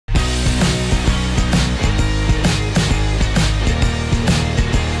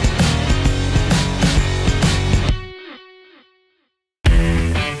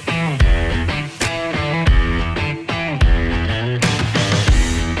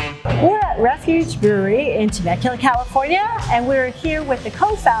We're at Refuge Brewery in Temecula, California, and we're here with the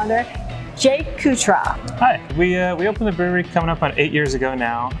co-founder, Jake Kutra. Hi, we opened the brewery coming up on 8 years ago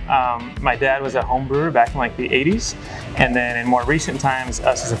now. My dad was a home brewer back in like the 80s, and then in more recent times,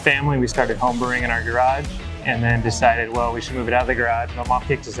 us as a family, we started home brewing in our garage, and then decided, well, we should move it out of the garage. My mom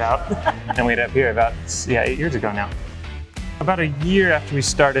kicked us out, and we ended up here about 8 years ago now. About a year after we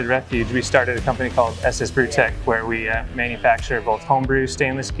started Refuge, we started a company called SS Brew Tech, where we manufacture both homebrew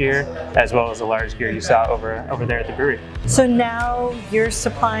stainless gear as well as the large gear you saw over there at the brewery. So now you're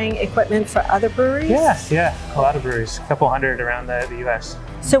supplying equipment for other breweries? Yeah, a lot of breweries, a couple hundred around the US.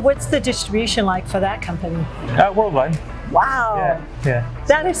 So what's the distribution like for that company? Worldwide. Wow. Yeah.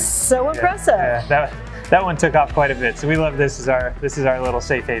 That is so impressive. Yeah, that one took off quite a bit. So we love this as our little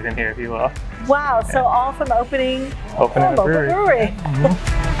safe haven here, if you will. Wow. So all from opening a local brewery. Mm-hmm.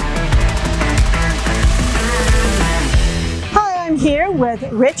 Hi, I'm here with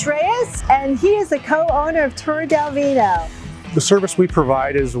Rich Reyes, and he is the co-owner of Tour del Vino. The service we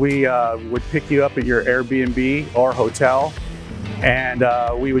provide is we would pick you up at your Airbnb or hotel, and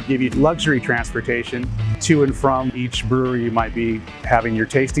we would give you luxury transportation to and from each brewery you might be having your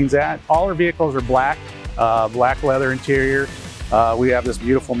tastings at. All our vehicles are black leather interior. We have this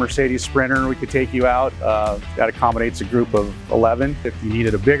beautiful Mercedes Sprinter we could take you out. That accommodates a group of 11. If you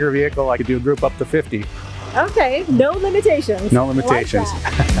needed a bigger vehicle, I could do a group up to 50. Okay, no limitations. No limitations.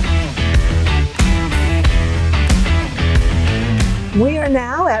 We are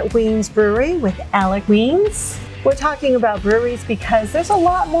now at Wiens Brewery with Alec Wiens. We're talking about breweries because there's a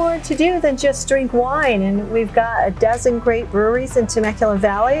lot more to do than just drink wine, and we've got a dozen great breweries in Temecula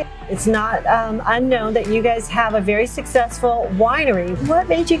Valley. It's not unknown that you guys have a very successful winery. What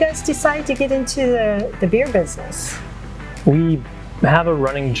made you guys decide to get into the beer business? We have a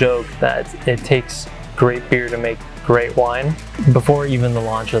running joke that it takes great beer to make great wine. Before even the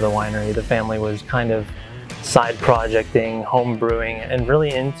launch of the winery, the family was kind of side projecting, home brewing, and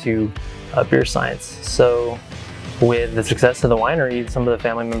really into beer science. So with the success of the winery, some of the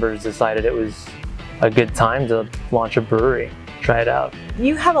family members decided it was a good time to launch a brewery, try it out.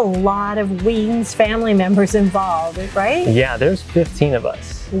 You have a lot of Wiens family members involved, right? Yeah, there's 15 of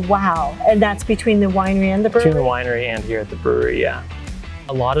us. Wow, and that's between the winery and the brewery? Between the winery and here at the brewery, yeah.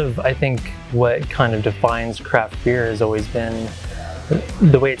 A lot of, I think, what kind of defines craft beer has always been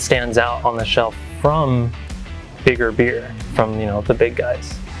the way it stands out on the shelf from bigger beer, from, you know, the big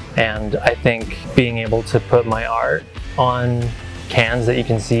guys. And I think being able to put my art on cans that you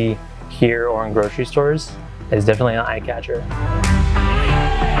can see here or in grocery stores is definitely an eye catcher.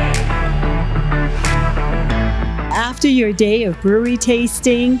 After your day of brewery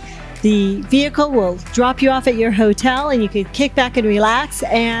tasting, the vehicle will drop you off at your hotel and you can kick back and relax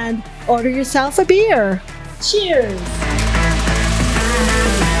and order yourself a beer. Cheers!